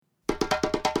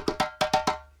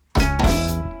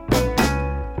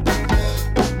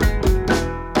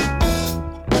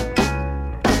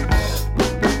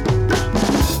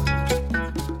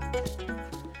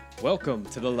Welcome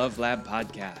to the Love Lab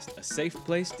Podcast, a safe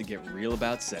place to get real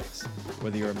about sex.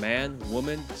 Whether you're a man,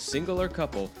 woman, single, or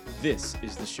couple, this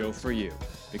is the show for you.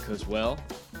 Because, well,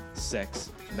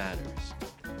 sex matters.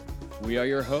 We are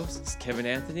your hosts, Kevin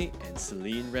Anthony and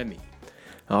Celine Remy.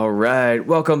 All right,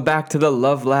 welcome back to the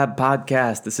Love Lab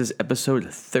Podcast. This is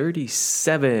episode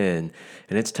 37,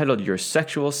 and it's titled, Your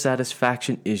Sexual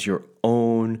Satisfaction is Your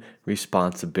Own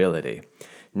Responsibility.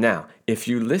 Now, if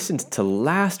you listened to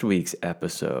last week's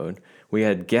episode, we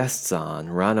had guests on,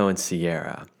 Rano and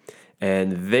Sierra,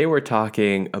 and they were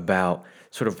talking about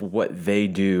sort of what they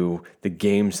do, the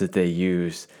games that they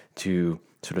use to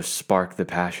sort of spark the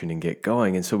passion and get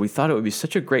going. And so we thought it would be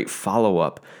such a great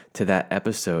follow-up to that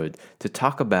episode to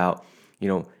talk about,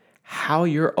 how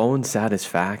your own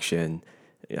satisfaction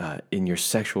in your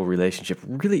sexual relationship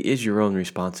really is your own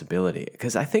responsibility.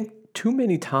 Because I think too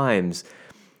many times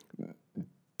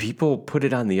people put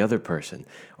it on the other person.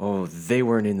 Oh, they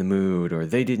weren't in the mood, or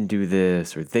they didn't do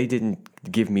this, or they didn't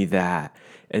give me that.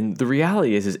 And the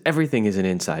reality is everything is an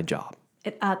inside job.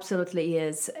 It absolutely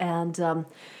is. And,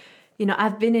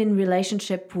 I've been in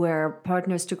relationship where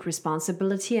partners took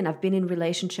responsibility, and I've been in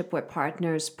relationship where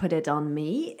partners put it on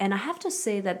me. And I have to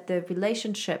say that the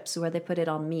relationships where they put it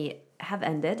on me have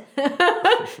ended.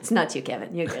 It's not you,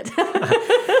 Kevin. You're good.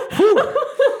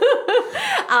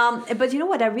 But you know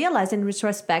what I realized in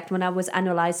retrospect when I was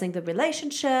analyzing the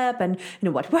relationship and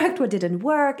what worked, what didn't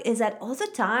work, is that all the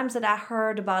times that I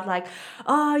heard about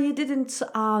you didn't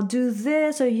do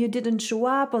this, or you didn't show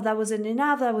up, or that wasn't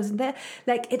enough, that wasn't there,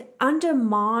 it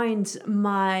undermined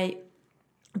my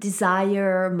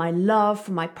desire, my love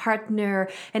for my partner.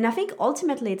 And I think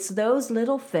ultimately it's those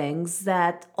little things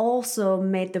that also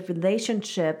made the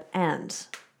relationship end.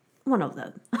 One of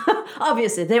them.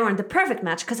 Obviously, they weren't the perfect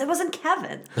match because it wasn't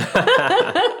Kevin.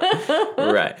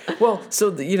 Right. Well, so,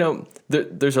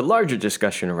 there's a larger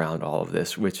discussion around all of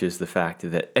this, which is the fact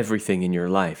that everything in your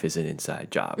life is an inside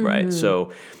job, right? Mm-hmm.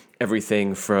 So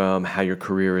everything from how your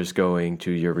career is going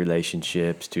to your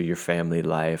relationships to your family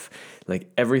life,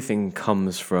 everything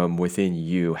comes from within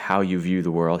you, how you view the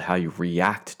world, how you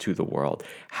react to the world,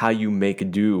 how you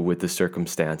make do with the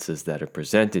circumstances that are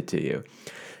presented to you.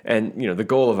 And, the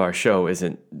goal of our show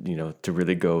isn't, to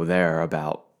really go there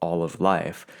about all of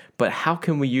life, but how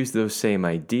can we use those same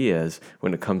ideas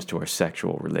when it comes to our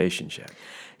sexual relationship?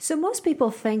 So most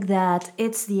people think that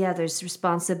it's the other's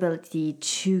responsibility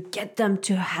to get them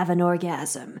to have an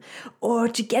orgasm, or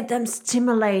to get them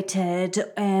stimulated,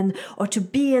 or to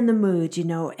be in the mood,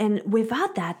 and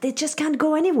without that, they just can't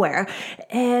go anywhere.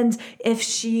 And if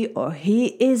she or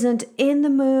he isn't in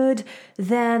the mood,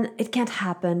 then it can't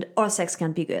happen, or sex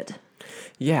can't be good.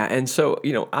 Yeah, and so,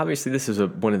 obviously this is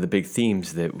one of the big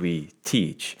themes that we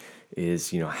teach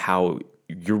is, how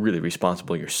you're really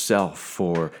responsible yourself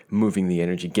for moving the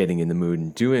energy, getting in the mood,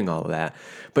 and doing all of that.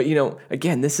 But,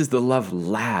 again, this is the Love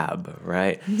Lab,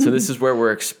 right? So this is where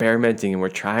we're experimenting and we're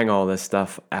trying all this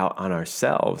stuff out on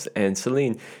ourselves. And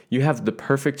Celine, you have the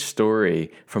perfect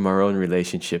story from our own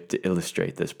relationship to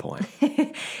illustrate this point.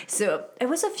 So it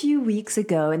was a few weeks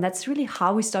ago, and that's really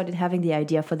how we started having the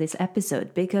idea for this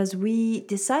episode, because we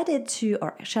decided to,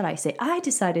 or shall I say, I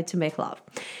decided to make love.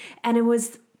 And it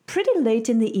was pretty late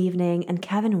in the evening, and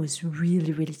Kevin was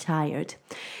really, really tired.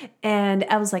 And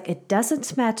I was like, it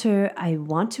doesn't matter. I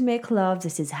want to make love.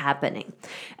 This is happening.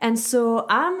 And so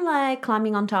I'm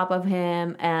climbing on top of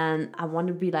him, and I want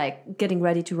to be getting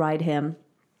ready to ride him.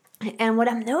 And what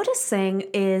I'm noticing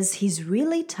is he's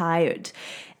really tired.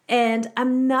 And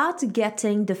I'm not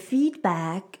getting the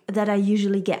feedback that I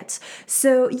usually get.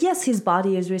 So yes, his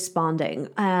body is responding,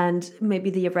 and maybe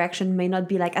the erection may not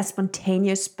be as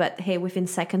spontaneous, but hey, within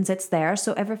seconds it's there.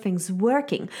 So everything's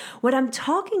working. What I'm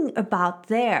talking about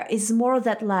there is more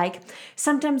that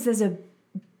sometimes there's a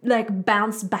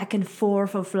bounce back and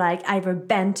forth of either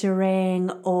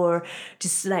bantering or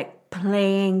just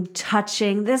playing,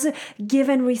 touching. There's a give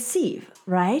and receive,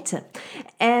 right?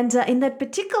 And in that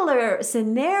particular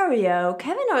scenario,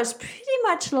 Kevin was pretty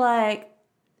much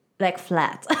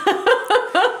flat.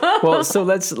 Well, so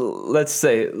let's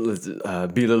be a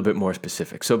little bit more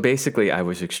specific. So basically, I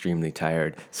was extremely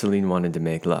tired. Celine wanted to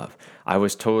make love. I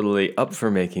was totally up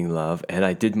for making love, and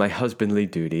I did my husbandly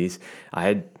duties.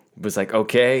 I was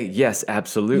okay, yes,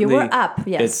 absolutely. You were up,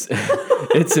 yes.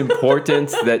 It's important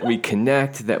that we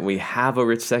connect, that we have a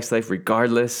rich sex life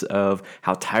regardless of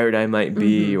how tired I might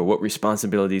be or what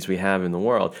responsibilities we have in the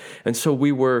world. And so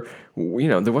we were,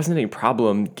 there wasn't any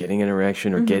problem getting an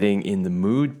erection or getting in the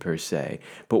mood per se.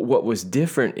 But what was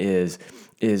different is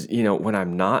when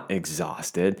I'm not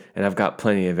exhausted and I've got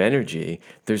plenty of energy,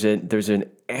 there's an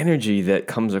energy that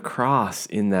comes across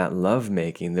in that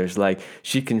lovemaking. There's like,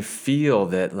 she can feel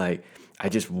that like, I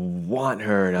just want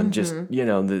her, and I'm just,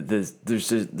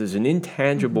 there's an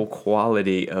intangible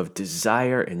quality of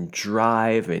desire and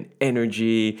drive and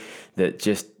energy that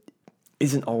just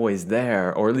isn't always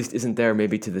there, or at least isn't there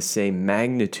maybe to the same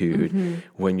magnitude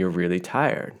when you're really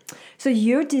tired. So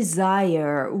your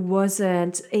desire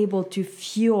wasn't able to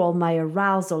fuel my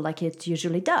arousal like it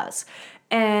usually does.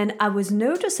 And I was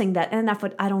noticing that, and I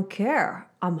thought, I don't care.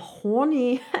 I'm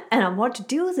horny and I want to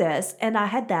do this. And I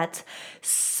had that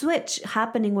switch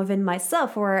happening within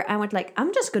myself where I went like,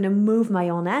 I'm just going to move my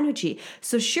own energy.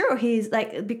 So sure, he's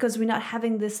like, because we're not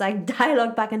having this like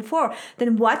dialogue back and forth,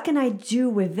 then what can I do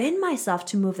within myself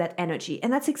to move that energy?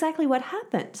 And that's exactly what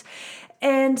happened.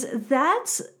 And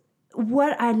that's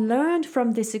what I learned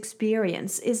from this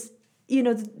experience is,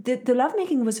 the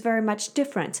lovemaking was very much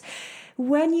different.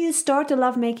 When you start the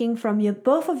lovemaking from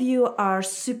both of you are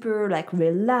super like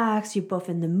relaxed, you're both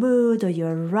in the mood or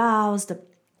you're aroused,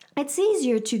 it's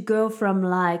easier to go from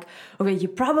like, okay, you're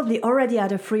probably already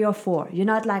at a 3 or 4. You're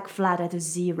not like flat at a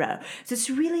 0. So it's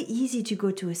really easy to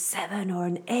go to a 7 or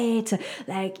an 8.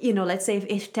 Like, let's say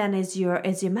if 10 is your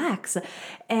max,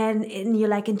 and you're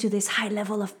like into this high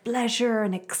level of pleasure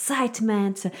and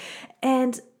excitement.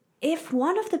 And if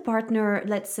one of the partner,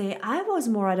 let's say I was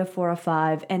more at a 4 or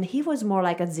 5 and he was more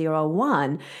like a 0 or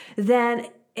 1, then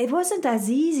it wasn't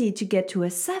as easy to get to a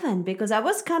 7 because I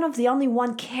was kind of the only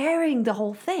one carrying the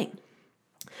whole thing.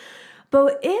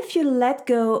 But if you let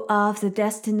go of the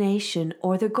destination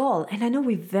or the goal, and I know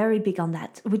we're very big on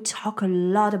that, we talk a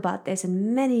lot about this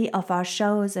in many of our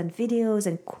shows and videos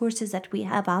and courses that we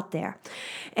have out there.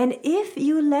 And if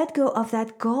you let go of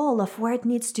that goal of where it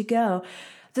needs to go,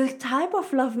 the type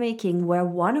of lovemaking where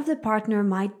one of the partner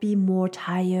might be more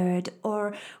tired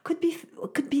or could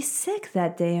be sick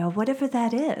that day or whatever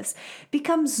that is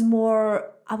becomes more,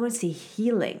 I would say,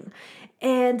 healing.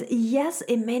 And yes,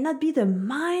 it may not be the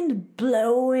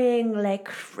mind-blowing, like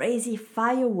crazy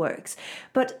fireworks,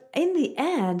 but in the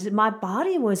end, my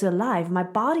body was alive. My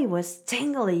body was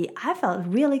tingly. I felt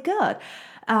really good.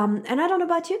 And I don't know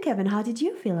about you, Kevin. How did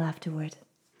you feel afterward?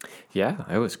 Yeah,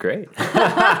 it was great.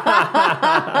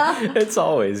 It's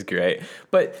always great.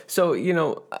 But so,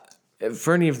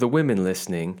 for any of the women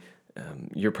listening,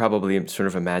 you're probably sort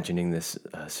of imagining this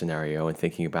scenario and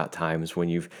thinking about times when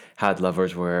you've had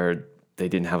lovers where they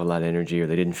didn't have a lot of energy or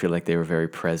they didn't feel like they were very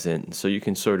present. And so you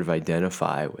can sort of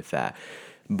identify with that.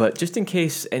 But just in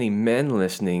case any men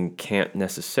listening can't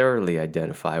necessarily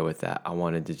identify with that, I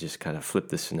wanted to just kind of flip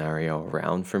the scenario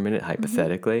around for a minute,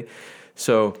 hypothetically.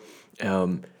 So,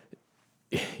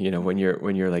 when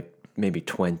you're like maybe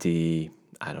 20,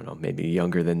 I don't know, maybe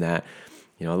younger than that,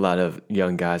 a lot of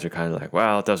young guys are kind of like,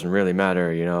 well, it doesn't really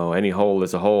matter, any hole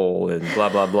is a hole and blah,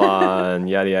 blah, blah, and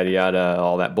yada, yada, yada,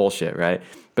 all that bullshit, right?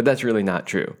 But that's really not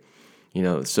true.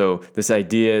 So this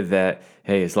idea that,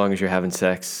 hey, as long as you're having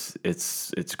sex,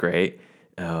 it's great.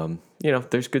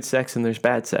 There's good sex and there's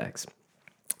bad sex.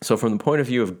 So from the point of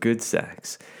view of good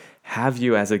sex, have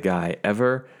you as a guy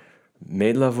ever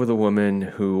made love with a woman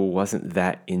who wasn't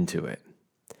that into it?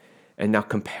 And now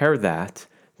compare that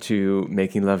to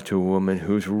making love to a woman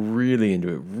who's really into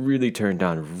it, really turned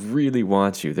on, really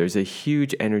wants you. There's a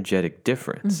huge energetic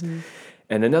difference. Mm-hmm.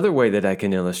 And another way that I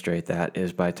can illustrate that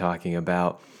is by talking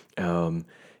about,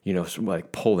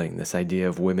 like pulling, this idea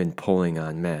of women pulling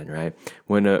on men, right?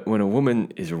 When a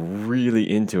woman is really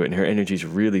into it and her energy is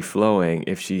really flowing,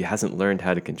 if she hasn't learned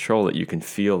how to control it, you can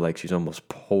feel like she's almost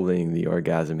pulling the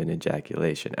orgasm and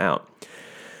ejaculation out.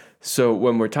 So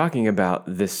when we're talking about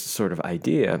this sort of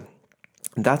idea,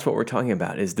 that's what we're talking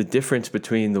about, is the difference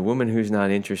between the woman who's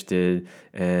not interested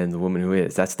and the woman who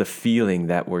is. That's the feeling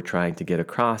that we're trying to get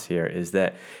across here, is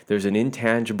that there's an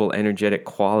intangible energetic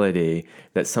quality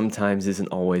that sometimes isn't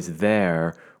always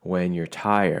there when you're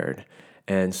tired.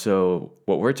 And so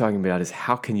what we're talking about is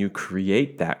how can you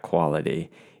create that quality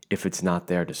if it's not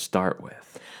there to start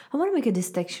with? I want to make a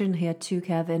distinction here too,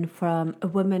 Kevin, from a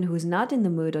woman who's not in the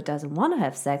mood or doesn't want to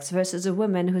have sex versus a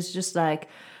woman who's just like,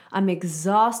 I'm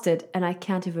exhausted and I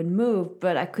can't even move,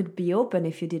 but I could be open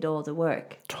if you did all the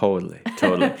work. Totally.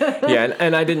 Yeah,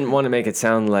 and I didn't want to make it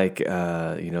sound like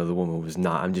the woman was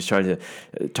not. I'm just trying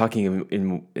to talking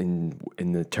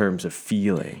in the terms of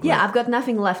feeling. Yeah, like, I've got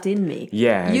nothing left in me.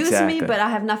 Yeah, Use exactly. me, but I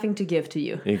have nothing to give to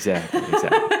you. Exactly.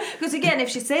 Because again, if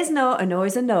she says no, a no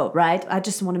is a no, right? I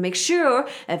just want to make sure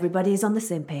everybody is on the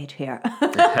same page here.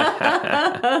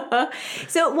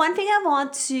 So one thing I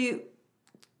want to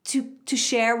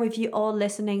share with you all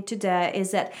listening today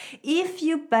is that if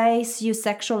you base your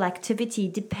sexual activity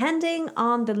depending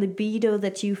on the libido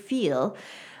that you feel,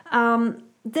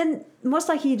 then most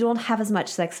likely you don't have as much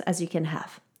sex as you can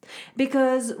have.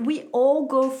 Because we all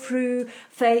go through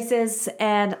phases,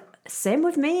 and same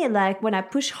with me, like when I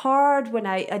push hard, when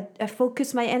I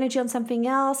focus my energy on something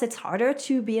else, it's harder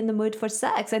to be in the mood for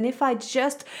sex. And if I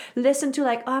just listen to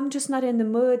like, oh, I'm just not in the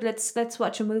mood, let's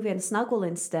watch a movie and snuggle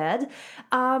instead,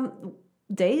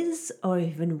 days or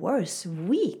even worse,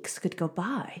 weeks could go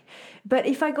by. But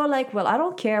if I go like, well, I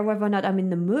don't care whether or not I'm in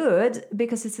the mood,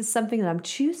 because this is something that I'm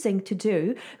choosing to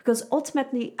do, because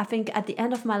ultimately I think at the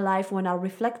end of my life, when I'll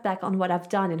reflect back on what I've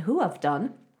done and who I've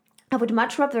done, I would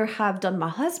much rather have done my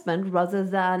husband rather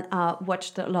than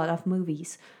watched a lot of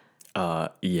movies.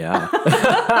 Yeah.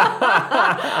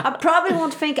 I probably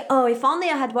won't think, oh, if only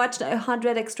I had watched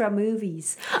 100 extra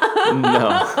movies.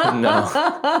 No.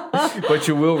 But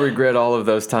you will regret all of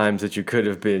those times that you could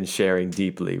have been sharing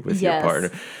deeply with your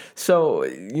partner. So,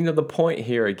 the point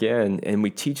here again, and we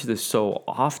teach this so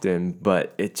often,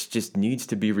 but it just needs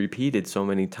to be repeated so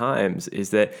many times, is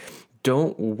that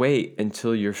don't wait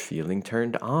until you're feeling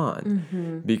turned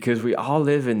on. Because we all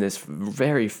live in this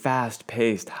very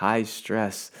fast-paced,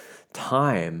 high-stress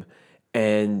time,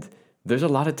 and there's a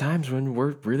lot of times when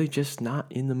we're really just not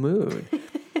in the mood.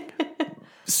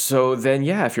 So then,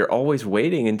 if you're always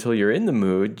waiting until you're in the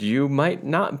mood, you might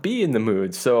not be in the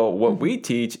mood. So what we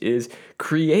teach is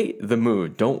create the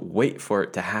mood. Don't wait for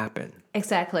it to happen.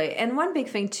 Exactly. And one big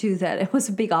thing too, that it was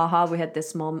a big aha we had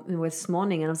this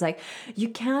morning, and I was like, you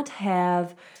can't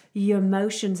have your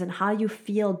emotions and how you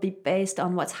feel be based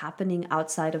on what's happening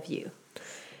outside of you.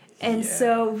 And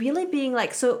so really being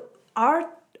like, so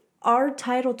our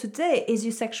title today is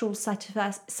your sexual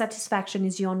satisfaction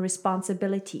is your own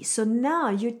responsibility. So now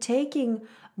you're taking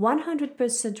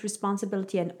 100%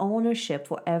 responsibility and ownership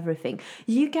for everything.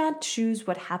 You can't choose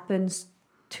what happens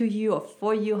to you or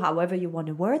for you, however you want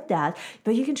to word that,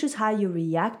 but you can choose how you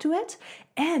react to it,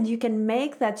 and you can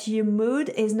make that your mood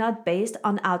is not based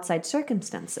on outside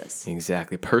circumstances.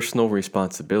 Exactly. Personal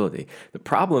responsibility. The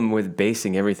problem with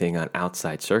basing everything on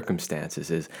outside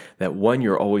circumstances is that, one,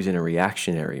 you're always in a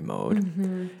reactionary mode,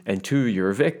 and two, you're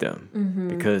a victim,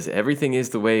 because everything is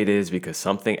the way it is because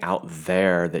something out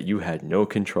there that you had no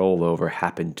control over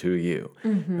happened to you,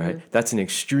 right? That's an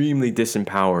extremely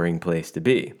disempowering place to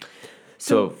be.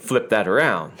 So flip that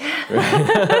around.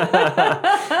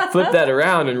 Right? Flip that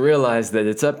around and realize that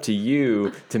it's up to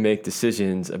you to make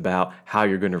decisions about how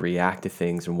you're going to react to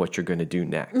things and what you're going to do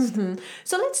next.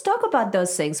 So let's talk about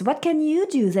those things. What can you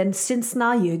do then, since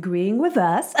now you're agreeing with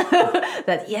us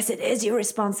that yes, it is your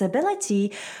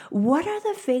responsibility? What are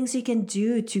the things you can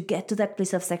do to get to that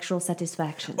place of sexual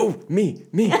satisfaction? Oh, me.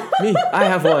 I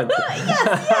have one.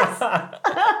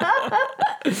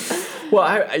 Yes. Well,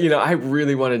 I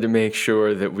really wanted to make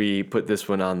sure that we put this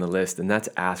one on the list, and that's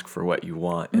ask for what you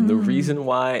want. And the reason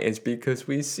why is because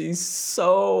we see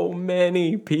so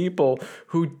many people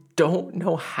who don't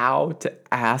know how to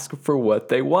ask for what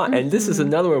they want. And this is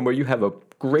another one where you have a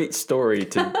great story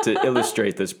to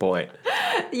illustrate this point.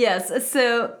 Yes.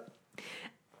 So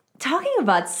talking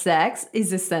about sex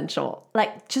is essential.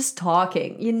 Like just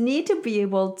talking. You need to be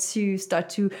able to start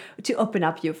to open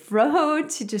up your throat,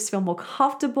 to just feel more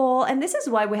comfortable. And this is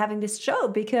why we're having this show,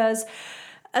 because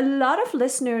a lot of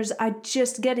listeners are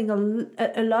just getting a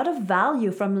lot of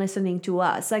value from listening to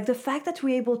us. Like the fact that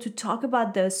we're able to talk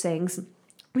about those things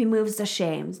removes the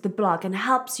shame, the block, and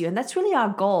helps you. And that's really our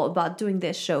goal about doing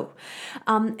this show.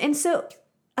 And so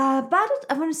about it,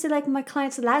 I want to say like my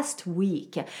clients last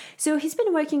week. So he's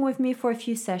been working with me for a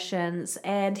few sessions,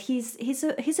 and he's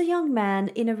a young man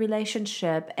in a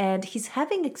relationship, and he's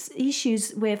having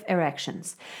issues with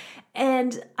erections.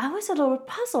 And I was a little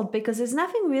puzzled because there's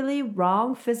nothing really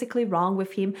physically wrong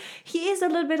with him. He is a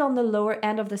little bit on the lower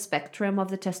end of the spectrum of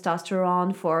the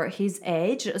testosterone for his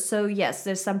age. So yes,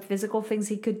 there's some physical things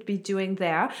he could be doing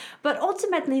there, but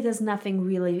ultimately there's nothing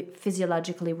really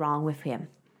physiologically wrong with him.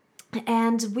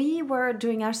 And we were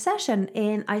doing our session,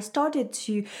 and I started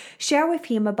to share with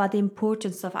him about the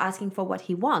importance of asking for what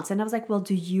he wants. And I was like, well,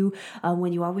 do you,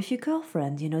 when you are with your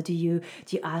girlfriend, do you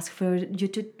ask for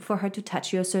her to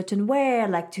touch you a certain way,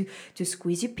 like to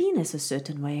squeeze your penis a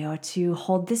certain way, or to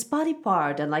hold this body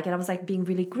part? And I was like being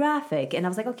really graphic, and I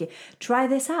was like, okay, try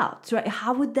this out.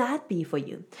 How would that be for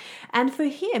you? And for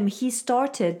him, he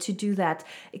started to do that,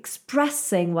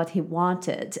 expressing what he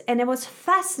wanted. And it was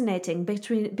fascinating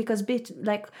because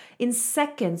in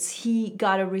seconds he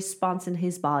got a response in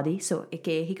his body. So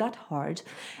okay, he got hard.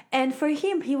 And for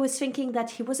him, he was thinking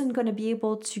that he wasn't going to be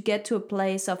able to get to a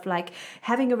place of like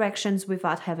having erections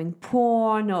without having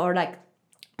porn, or like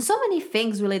so many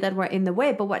things really that were in the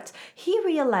way. But what he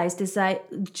realized is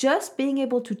that just being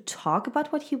able to talk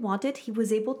about what he wanted, he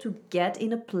was able to get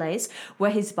in a place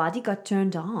where his body got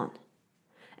turned on.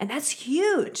 And that's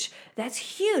huge. That's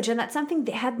huge. And that's something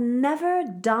they had never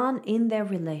done in their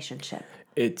relationship.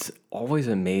 It's always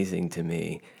amazing to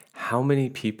me how many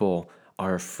people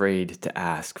are afraid to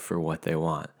ask for what they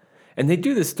want. And they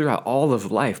do this throughout all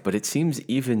of life, but it seems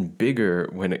even bigger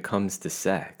when it comes to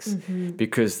sex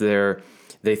because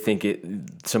they think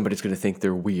somebody's going to think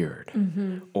they're weird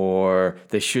or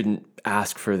they shouldn't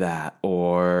ask for that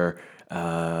or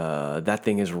that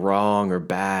thing is wrong or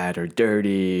bad or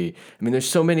dirty. I mean, there's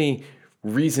so many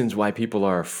reasons why people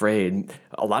are afraid.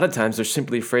 A lot of times they're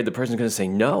simply afraid the person's going to say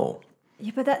no.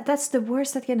 Yeah, but that's the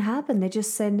worst that can happen. They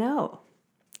just say no.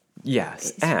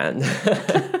 Yes, and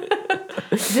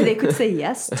they could say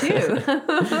yes too.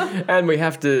 and we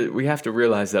have to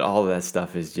realize that all of that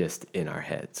stuff is just in our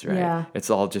heads, right? Yeah.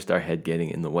 It's all just our head getting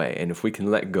in the way. And if we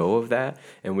can let go of that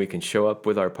and we can show up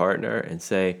with our partner and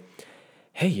say,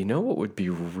 hey, you know what would be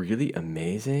really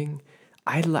amazing?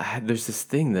 There's this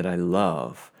thing that I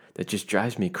love that just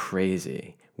drives me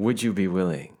crazy. Would you be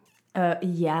willing?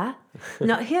 Yeah.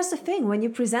 Now, here's the thing. When you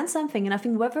present something, and I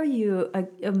think whether you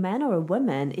a man or a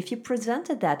woman, if you present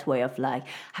it that way of like,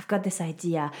 I've got this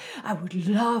idea, I would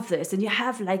love this, and you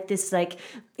have like this like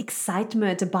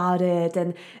excitement about it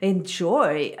and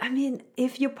enjoy. I mean,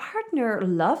 if your partner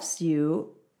loves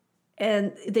you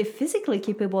and they're physically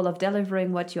capable of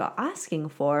delivering what you're asking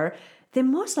for, they're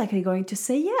most likely going to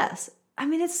say yes. I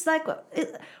mean, it's like,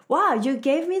 wow, you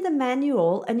gave me the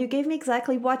manual and you gave me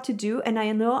exactly what to do. And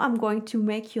I know I'm going to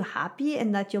make you happy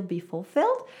and that you'll be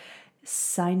fulfilled.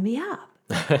 Sign me up.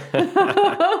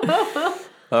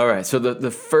 All right. So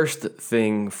the first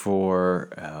thing for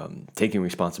taking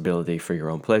responsibility for your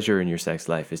own pleasure in your sex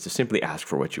life is to simply ask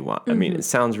for what you want. I mean, it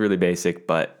sounds really basic,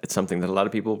 but it's something that a lot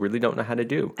of people really don't know how to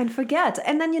do. And forget.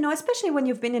 And then, especially when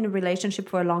you've been in a relationship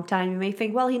for a long time, you may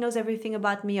think, well, he knows everything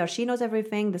about me or she knows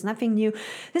everything. There's nothing new.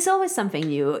 There's always something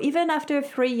new. Even after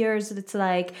 3 years, it's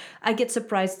like I get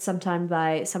surprised sometimes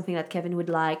by something that Kevin would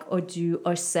like or do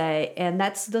or say. And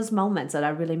that's those moments that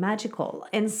are really magical.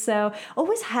 And so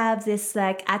always have this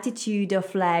like attitude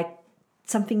of like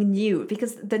something new,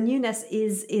 because the newness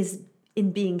is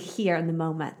in being here in the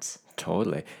moment.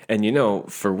 Totally. And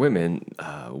for women,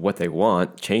 what they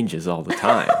want changes all the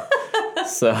time.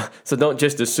 So don't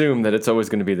just assume that it's always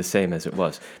going to be the same as it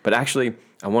was. But actually,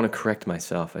 I want to correct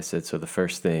myself. I said, so the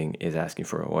first thing is asking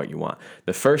for what you want.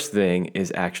 The first thing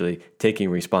is actually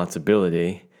taking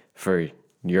responsibility for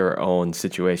your own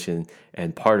situation.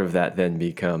 And part of that then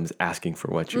becomes asking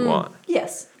for what you want.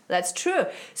 Yes. That's true.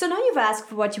 So now you've asked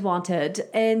for what you wanted,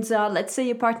 and let's say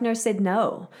your partner said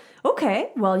no.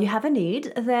 Okay, well, you have a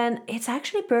need, then it's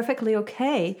actually perfectly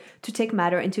okay to take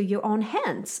matter into your own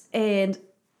hands and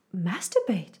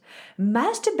masturbate.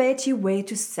 Masturbate your way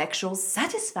to sexual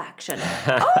satisfaction.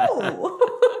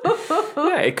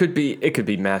 Yeah, it could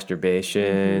be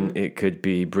masturbation. It could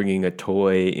be bringing a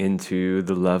toy into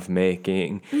the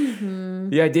lovemaking.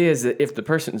 The idea is that if the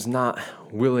person's not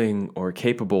willing or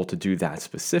capable to do that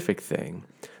specific thing,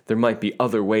 there might be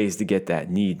other ways to get that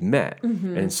need met.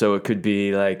 And so it could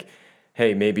be like,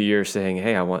 hey, maybe you're saying,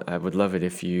 hey, I would love it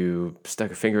if you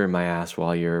stuck a finger in my ass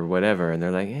while you're whatever. And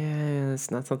they're like, yeah, it's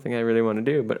not something I really want to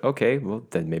do. But okay, well,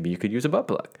 then maybe you could use a butt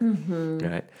plug,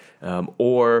 right?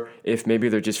 Or if maybe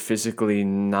they're just physically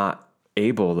not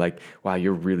able, like, wow,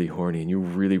 you're really horny and you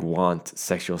really want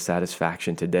sexual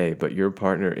satisfaction today, but your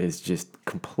partner is just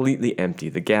completely empty.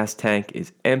 The gas tank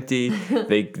is empty.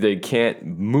 They can't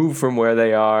move from where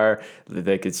they are.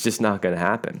 Like, it's just not going to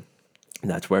happen. And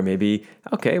that's where maybe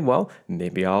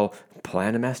I'll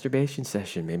plan a masturbation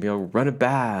session. Maybe I'll run a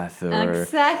bath, or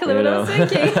exactly what I was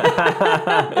thinking.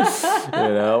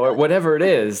 Or whatever it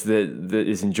is that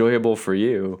is enjoyable for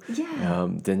you. Yeah.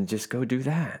 Then just go do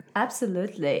that.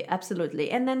 Absolutely.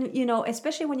 And then,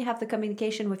 especially when you have the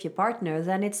communication with your partner,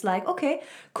 then it's like, okay,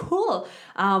 cool.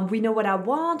 We know what I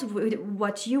want,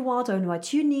 what you want, and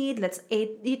what you need. Let's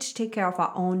each take care of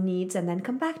our own needs and then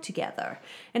come back together.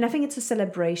 And I think it's a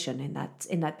celebration in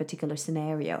that particular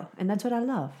scenario. And that's what I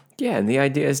love. Yeah, and the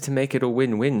idea is to make it a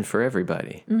win-win for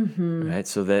everybody, right?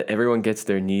 So that everyone gets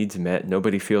their needs met.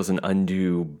 Nobody feels an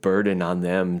undue burden on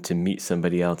them to meet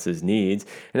somebody else's needs.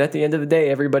 And at the end of the day,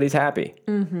 everybody's happy.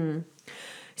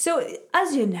 So,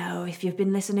 as you know, if you've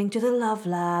been listening to the Love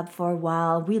Lab for a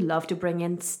while, we love to bring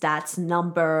in stats,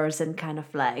 numbers, and kind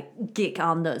of like geek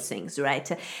on those things, right?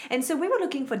 And so we were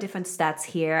looking for different stats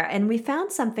here, and we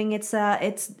found something.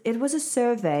 It was a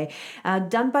survey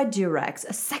done by Durex,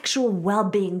 a sexual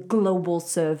well-being global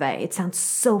survey. It sounds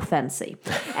so fancy,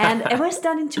 and it was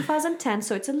done in 2010,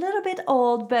 so it's a little bit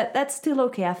old, but that's still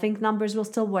okay. I think numbers will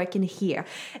still work in here.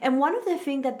 And one of the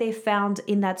things that they found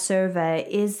in that survey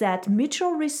is that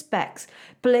mutual respect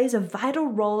plays a vital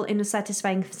role in a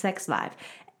satisfying sex life.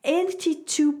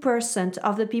 82%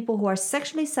 of the people who are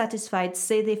sexually satisfied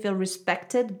say they feel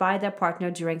respected by their partner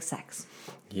during sex.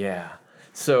 Yeah.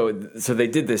 So they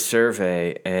did this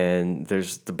survey, and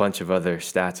there's a bunch of other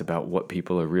stats about what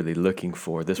people are really looking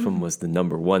for. This one was the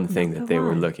number one thing that they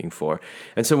were looking for.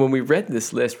 And so when we read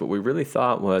this list, what we really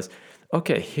thought was,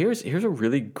 okay, here's a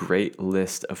really great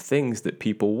list of things that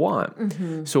people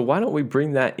want. So why don't we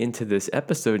bring that into this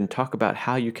episode and talk about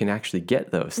how you can actually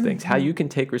get those things, how you can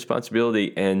take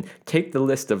responsibility and take the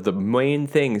list of the main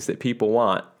things that people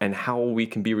want and how we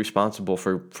can be responsible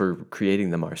for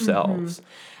creating them ourselves.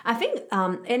 I think,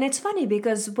 and it's funny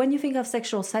because when you think of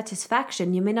sexual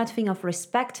satisfaction, you may not think of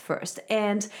respect first.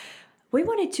 And we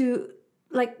wanted to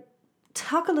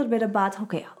talk a little bit about,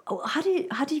 okay, how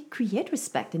do you create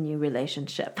respect in your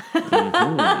relationship? And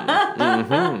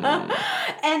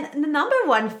the number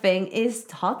one thing is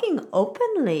talking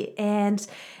openly and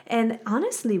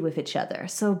honestly with each other.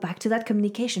 So back to that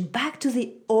communication, back to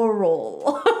the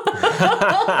oral.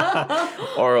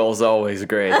 Oral's always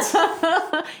great.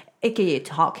 AKA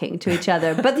talking to each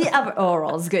other, but the other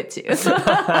oral is good too.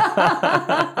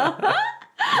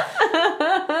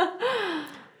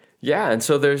 Yeah, and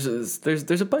so there's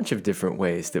a bunch of different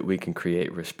ways that we can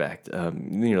create respect.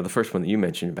 The first one that you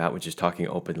mentioned about, which is talking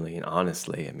openly and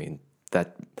honestly. I mean,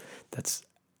 that's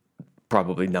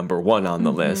probably number one on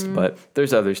the list, but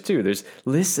there's others too. There's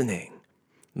listening.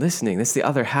 That's the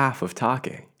other half of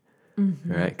talking,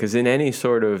 right? Because in any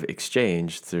sort of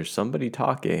exchange, there's somebody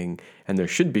talking, and there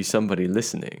should be somebody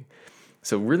listening.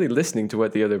 So really listening to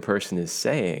what the other person is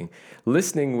saying,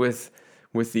 listening with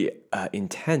the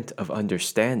intent of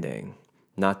understanding,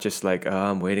 not just like,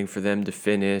 oh, I'm waiting for them to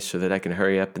finish so that I can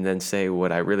hurry up and then say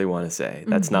what I really want to say.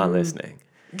 That's not listening.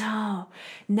 No.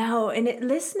 And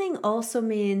listening also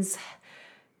means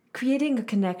creating a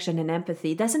connection and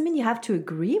empathy. Doesn't mean you have to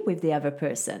agree with the other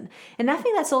person. And I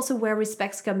think that's also where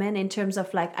respects come in terms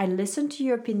of like, I listen to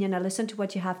your opinion, I listen to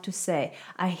what you have to say,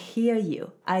 I hear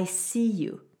you, I see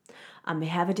you. I may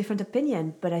have a different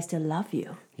opinion, but I still love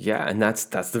you. Yeah, and that's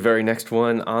the very next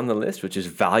one on the list, which is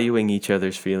valuing each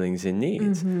other's feelings and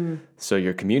needs. So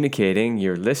you're communicating,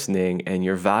 you're listening, and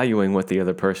you're valuing what the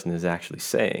other person is actually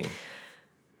saying.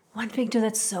 One thing too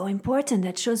that's so important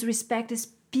that shows respect is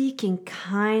speaking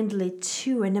kindly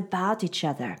to and about each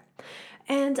other.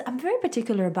 And I'm very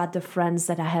particular about the friends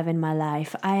that I have in my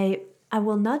life. I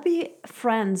will not be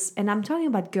friends, and I'm talking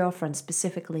about girlfriends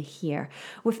specifically here,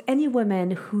 with any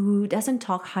woman who doesn't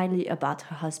talk highly about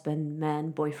her husband,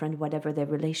 man, boyfriend, whatever their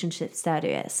relationship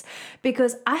status is.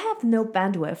 Because I have no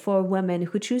bandwidth for a woman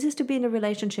who chooses to be in a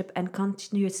relationship and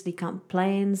continuously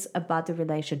complains about the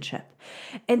relationship.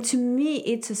 And to me,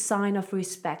 it's a sign of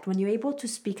respect. When you're able to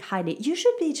speak highly, you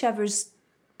should be each other's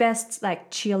best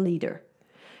cheerleader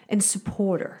and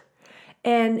supporter.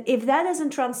 And if that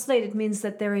doesn't translate, it means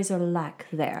that there is a lack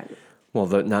there. Well,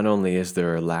 not only is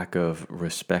there a lack of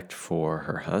respect for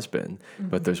her husband,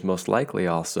 but there's most likely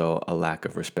also a lack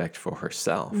of respect for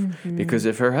herself. Because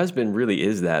if her husband really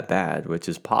is that bad, which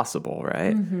is possible,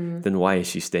 right? Then why is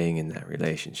she staying in that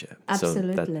relationship?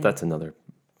 Absolutely. So that's another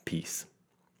piece.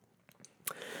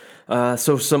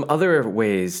 So some other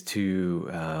ways to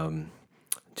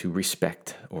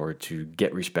respect or to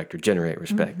get respect or generate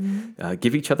respect.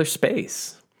 Give each other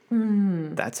space.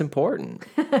 That's important.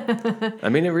 I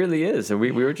mean, it really is. And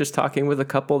we were just talking with a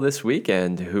couple this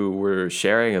weekend who were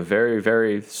sharing a very,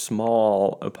 very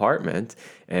small apartment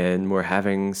and were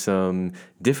having some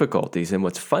difficulties. And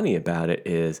what's funny about it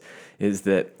is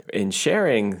that in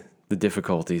sharing the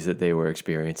difficulties that they were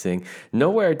experiencing,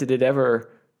 nowhere did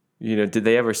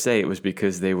they ever say it was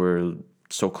because they were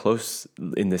so close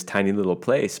in this tiny little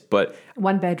place, but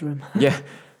one bedroom. Yeah.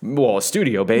 Well, a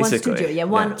studio, basically.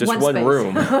 One studio, just one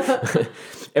room.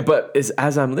 But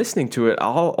as I'm listening to it,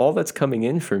 all that's coming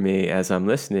in for me as I'm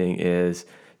listening is,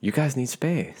 you guys need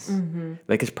space.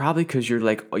 It's probably because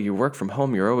you work from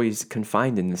home, you're always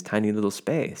confined in this tiny little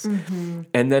space.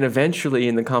 And then eventually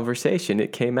in the conversation,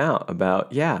 it came out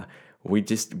about,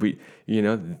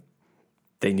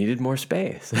 they needed more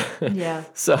space. Yeah.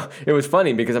 So it was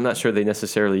funny because I'm not sure they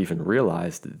necessarily even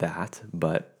realized that,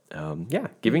 but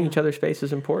giving each other space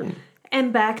is important.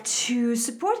 And back to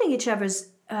supporting each other's,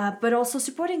 but also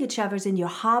supporting each other's in your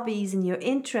hobbies, in your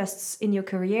interests, in your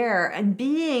career, and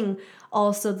being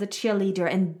also the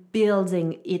cheerleader and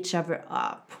building each other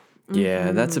up.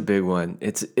 Yeah, that's a big one.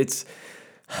 It's.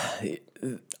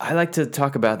 I like to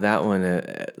talk about that one.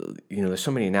 There's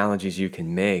so many analogies you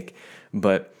can make,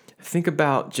 but think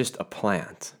about just a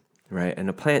plant, right? And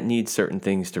a plant needs certain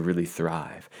things to really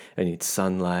thrive. It needs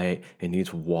sunlight, it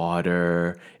needs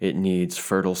water, it needs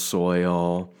fertile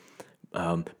soil,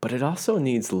 but it also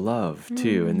needs love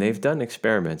too. And they've done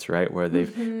experiments, right, where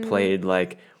they've played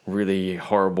like really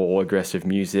horrible, aggressive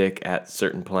music at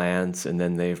certain plants, and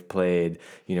then they've played,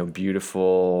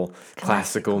 beautiful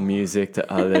classical music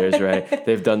to others, right?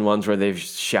 They've done ones where they've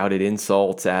shouted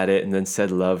insults at it and then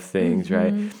said love things,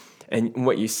 right? And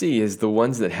what you see is the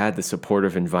ones that had the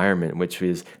supportive environment, which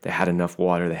is they had enough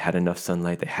water, they had enough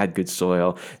sunlight, they had good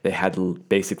soil, they had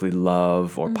basically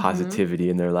love or positivity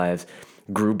in their lives,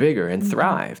 grew bigger and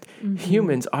thrived.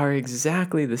 Humans are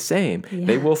exactly the same. Yeah.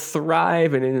 They will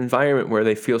thrive in an environment where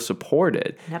they feel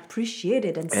supported. And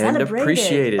appreciated and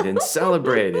celebrated.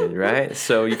 Celebrated, right?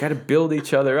 So you got to build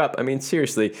each other up. I mean,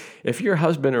 seriously, if your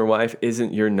husband or wife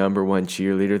isn't your number one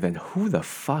cheerleader, then who the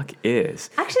fuck is?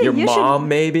 Actually, your mom,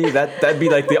 maybe? That'd be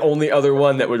like the only other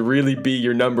one that would really be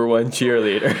your number one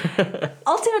cheerleader.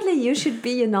 Ultimately, you should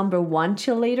be your number one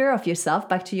cheerleader of yourself,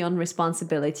 back to your own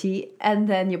responsibility, and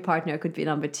then your partner could be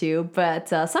number two. But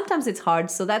sometimes it's hard,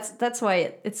 so that's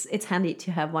why it's handy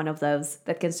to have one of those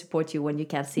that can support you when you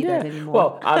can't see that anymore.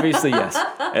 Well, obviously, yes.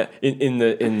 In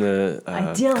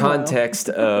the context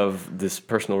of this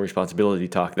personal responsibility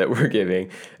talk that we're giving,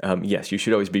 yes, you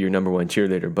should always be your number one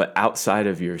cheerleader. But outside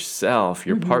of yourself,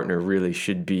 your partner really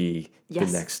should be the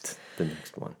next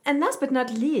one. And last but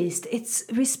not least,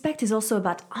 respect is also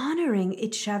about honoring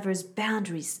each other's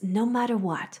boundaries, no matter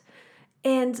what.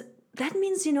 And that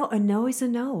means, a no is a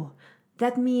no.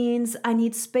 That means I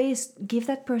need space, give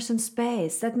that person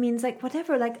space. That means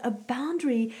whatever, a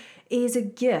boundary is a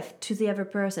gift to the other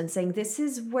person, saying this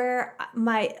is where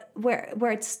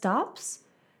it stops.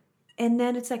 And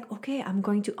then it's okay, I'm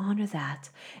going to honor that.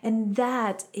 And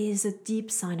that is a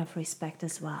deep sign of respect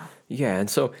as well. Yeah, and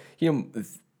so,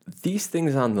 these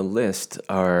things on the list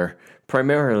are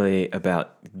primarily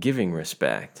about giving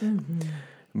respect.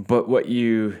 But what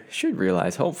you should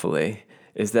realize, hopefully,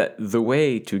 is that the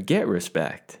way to get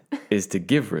respect is to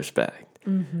give respect,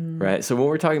 right? So when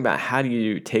we're talking about how do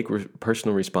you take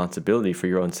personal responsibility for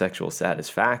your own sexual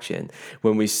satisfaction,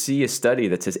 when we see a study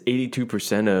that says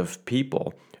 82% of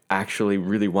people actually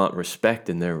really want respect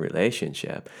in their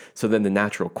relationship, so then the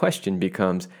natural question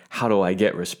becomes, how do I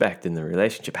get respect in the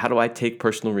relationship? How do I take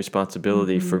personal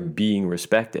responsibility for being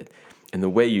respected? And the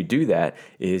way you do that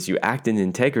is you act in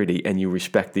integrity and you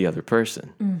respect the other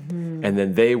person. And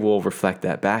then they will reflect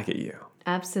that back at you.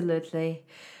 Absolutely.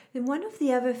 And one of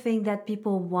the other things that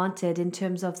people wanted in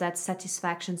terms of that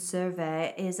satisfaction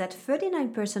survey is that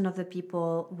 39% of the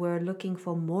people were looking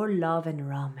for more love and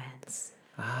romance.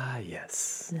 Ah,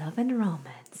 yes. Love and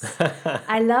romance.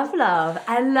 I love love.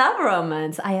 I love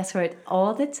romance. I ask for it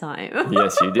all the time.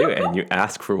 Yes, you do. And you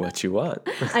ask for what you want.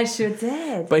 I sure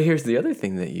did. But here's the other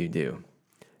thing that you do.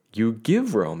 You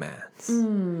give romance.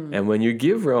 And when you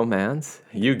give romance,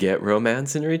 you get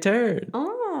romance in return.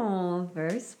 Oh,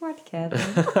 very smart, Kevin.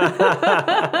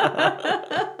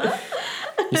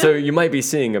 So you might be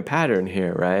seeing a pattern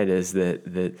here, right? Is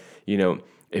that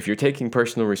if you're taking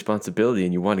personal responsibility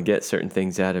and you want to get certain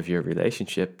things out of your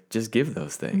relationship, just give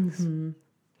those things.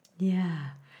 Yeah.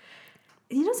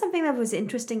 Something that was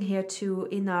interesting here too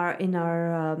in our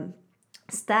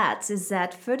stats is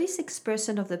that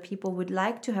 36% of the people would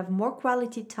like to have more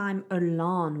quality time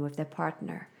alone with their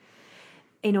partner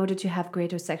in order to have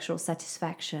greater sexual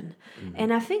satisfaction.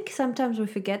 And I think sometimes we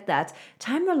forget that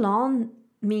time alone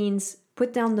means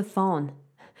put down the phone.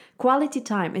 Quality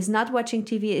time is not watching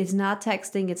TV, it's not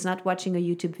texting, it's not watching a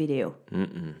YouTube video.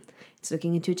 It's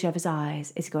looking into each other's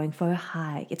eyes, it's going for a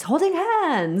hike, it's holding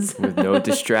hands. With no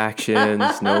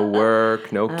distractions, no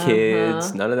work, no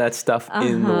kids, none of that stuff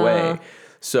in the way.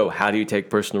 So how do you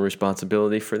take personal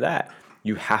responsibility for that?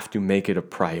 You have to make it a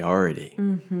priority.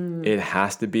 It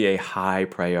has to be a high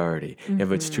priority.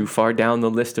 If it's too far down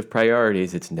the list of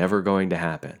priorities, it's never going to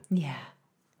happen. Yeah,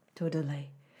 totally.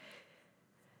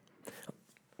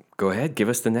 Go ahead, give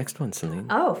us the next one, Celine.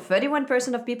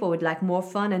 31% of people would like more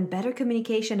fun and better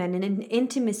communication and an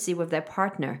intimacy with their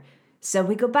partner. So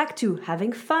we go back to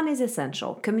having fun is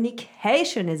essential,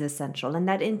 communication is essential, and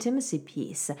that intimacy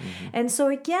piece. And so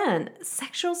again,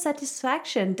 sexual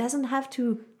satisfaction doesn't have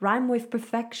to rhyme with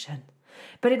perfection.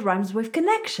 but it rhymes with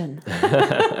connection.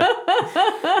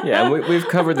 Yeah, and we've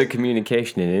covered the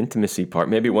communication and intimacy part.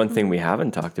 Maybe one thing we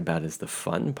haven't talked about is the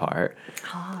fun part.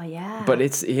 Oh, yeah. But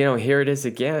it's, here it is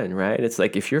again, right? It's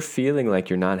like if you're feeling like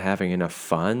you're not having enough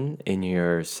fun in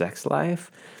your sex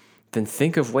life, then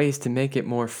think of ways to make it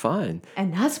more fun.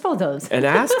 And ask for those. And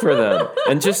ask for them.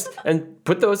 And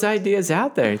put those ideas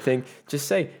out there. Just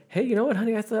say, hey, you know what,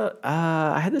 honey? I thought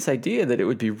I had this idea that it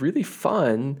would be really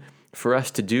fun for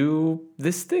us to do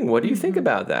this thing. What do you think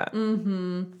about that?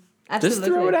 Mm-hmm. Absolutely.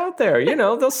 Just throw it out there.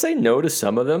 They'll say no to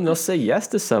some of them. They'll say yes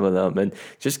to some of them. And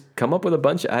just come up with a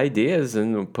bunch of ideas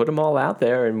and put them all out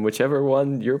there. And whichever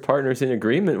one your partner's in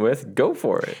agreement with, go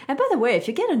for it. And by the way, if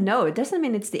you get a no, it doesn't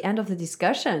mean it's the end of the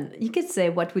discussion. You could say,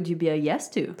 what would you be a yes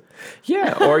to?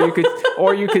 Yeah, or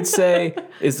you could say,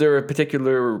 is there a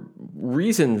particular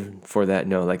reason for that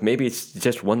no? Like maybe it's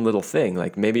just one little thing.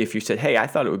 Like maybe if you said, hey, I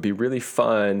thought it would be really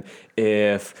fun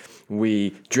if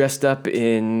we dressed up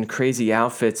in crazy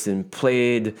outfits and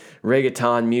played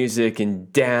reggaeton music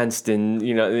and danced and,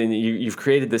 and you've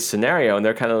created this scenario and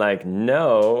they're kind of like,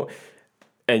 no.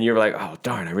 And you're like, oh,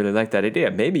 darn, I really like that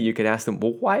idea. Maybe you could ask them,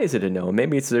 well, why is it a no?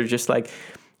 Maybe they're just like,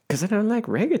 because I don't like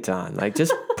reggaeton. Like,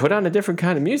 just put on a different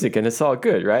kind of music and it's all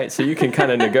good, right? So you can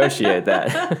kind of negotiate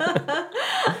that.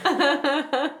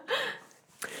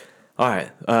 All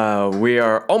right, we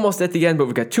are almost at the end, but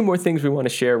we've got two more things we want to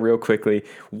share real quickly.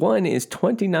 One is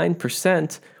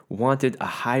 29% wanted a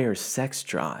higher sex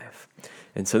drive.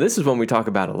 And so this is one we talk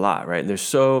about a lot, right? There's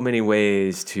so many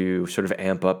ways to sort of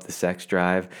amp up the sex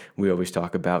drive. We always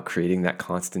talk about creating that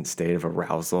constant state of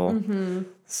arousal. Mm-hmm.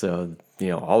 So,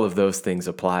 all of those things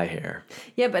apply here.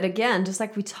 Yeah, but again, just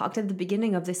like we talked at the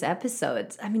beginning of this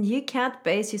episode, I mean, you can't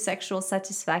base your sexual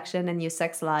satisfaction and your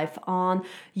sex life on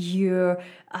your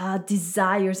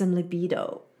desires and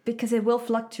libido, because it will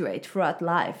fluctuate throughout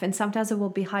life. And sometimes it will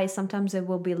be high, sometimes it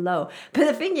will be low. But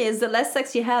the thing is, the less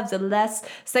sex you have, the less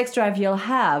sex drive you'll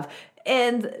have.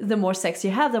 And the more sex you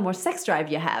have, the more sex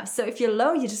drive you have. So if you're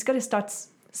low, you just got to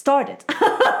start it.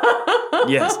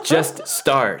 Yes, just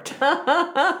start.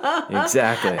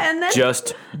 Exactly. And then,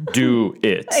 just do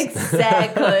it.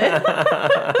 Exactly.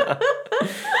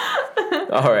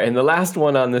 All right, and the last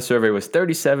one on this survey was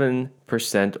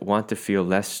 37% want to feel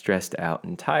less stressed out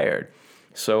and tired.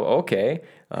 So, okay,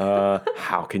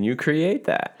 how can you create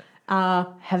that?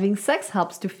 Having sex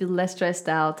helps to feel less stressed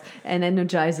out and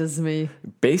energizes me.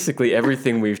 Basically,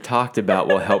 everything we've talked about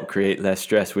will help create less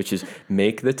stress, which is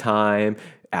make the time,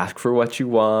 ask for what you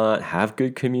want, have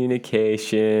good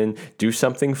communication, do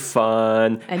something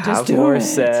fun, and have more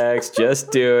sex,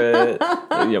 just do it.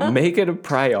 Make it a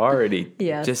priority.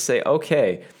 Yes. Just say,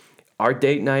 okay, our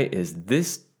date night is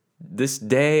this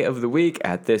day of the week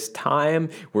at this time.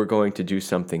 We're going to do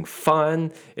something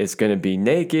fun. It's going to be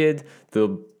naked.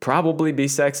 There'll probably be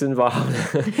sex involved.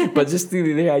 But just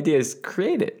the idea is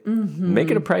create it. Mm-hmm.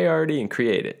 Make it a priority and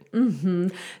create it. Mm-hmm.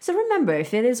 So remember,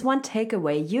 if it is one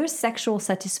takeaway, your sexual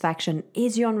satisfaction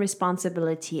is your own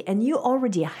responsibility, and you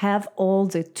already have all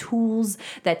the tools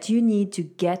that you need to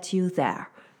get you there.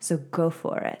 So go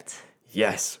for it.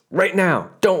 Yes, right now.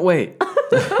 Don't wait.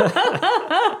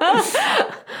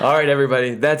 All right,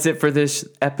 everybody. That's it for this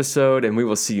episode, and we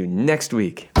will see you next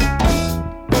week.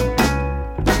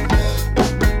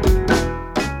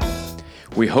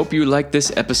 We hope you liked this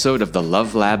episode of the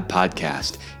Love Lab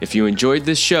podcast. If you enjoyed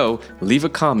this show, leave a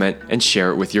comment and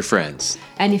share it with your friends.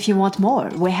 And if you want more,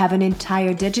 we have an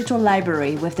entire digital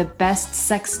library with the best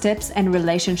sex tips and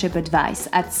relationship advice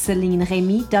at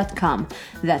CelineRemy.com.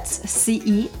 That's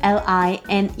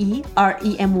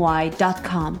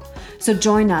CelineRemy.com. So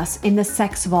join us in the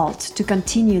Sex Vault to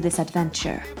continue this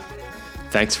adventure.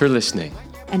 Thanks for listening.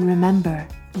 And remember,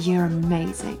 you're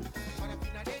amazing.